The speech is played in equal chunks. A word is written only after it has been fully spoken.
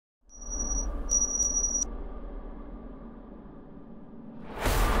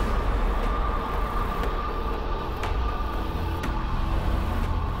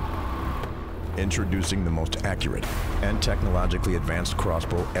Introducing the most accurate and technologically advanced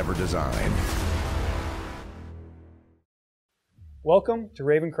crossbow ever designed. Welcome to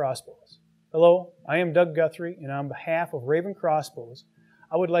Raven Crossbows. Hello, I am Doug Guthrie, and on behalf of Raven Crossbows,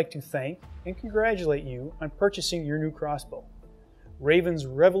 I would like to thank and congratulate you on purchasing your new crossbow. Raven's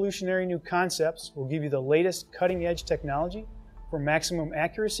revolutionary new concepts will give you the latest cutting-edge technology for maximum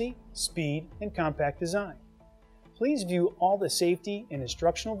accuracy, speed, and compact design. Please view all the safety and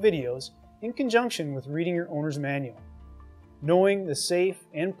instructional videos in conjunction with reading your owner's manual. Knowing the safe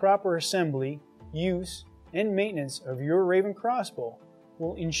and proper assembly, use, and maintenance of your Raven crossbow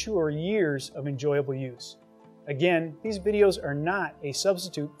will ensure years of enjoyable use. Again, these videos are not a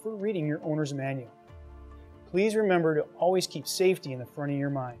substitute for reading your owner's manual. Please remember to always keep safety in the front of your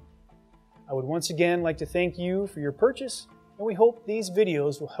mind. I would once again like to thank you for your purchase, and we hope these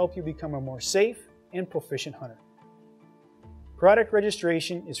videos will help you become a more safe and proficient hunter. Product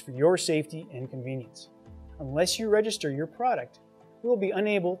registration is for your safety and convenience. Unless you register your product, we will be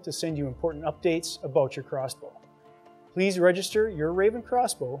unable to send you important updates about your crossbow. Please register your Raven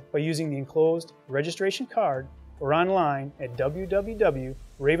crossbow by using the enclosed registration card or online at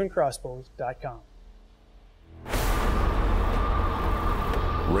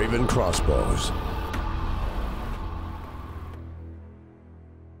www.ravencrossbows.com. Raven Crossbows.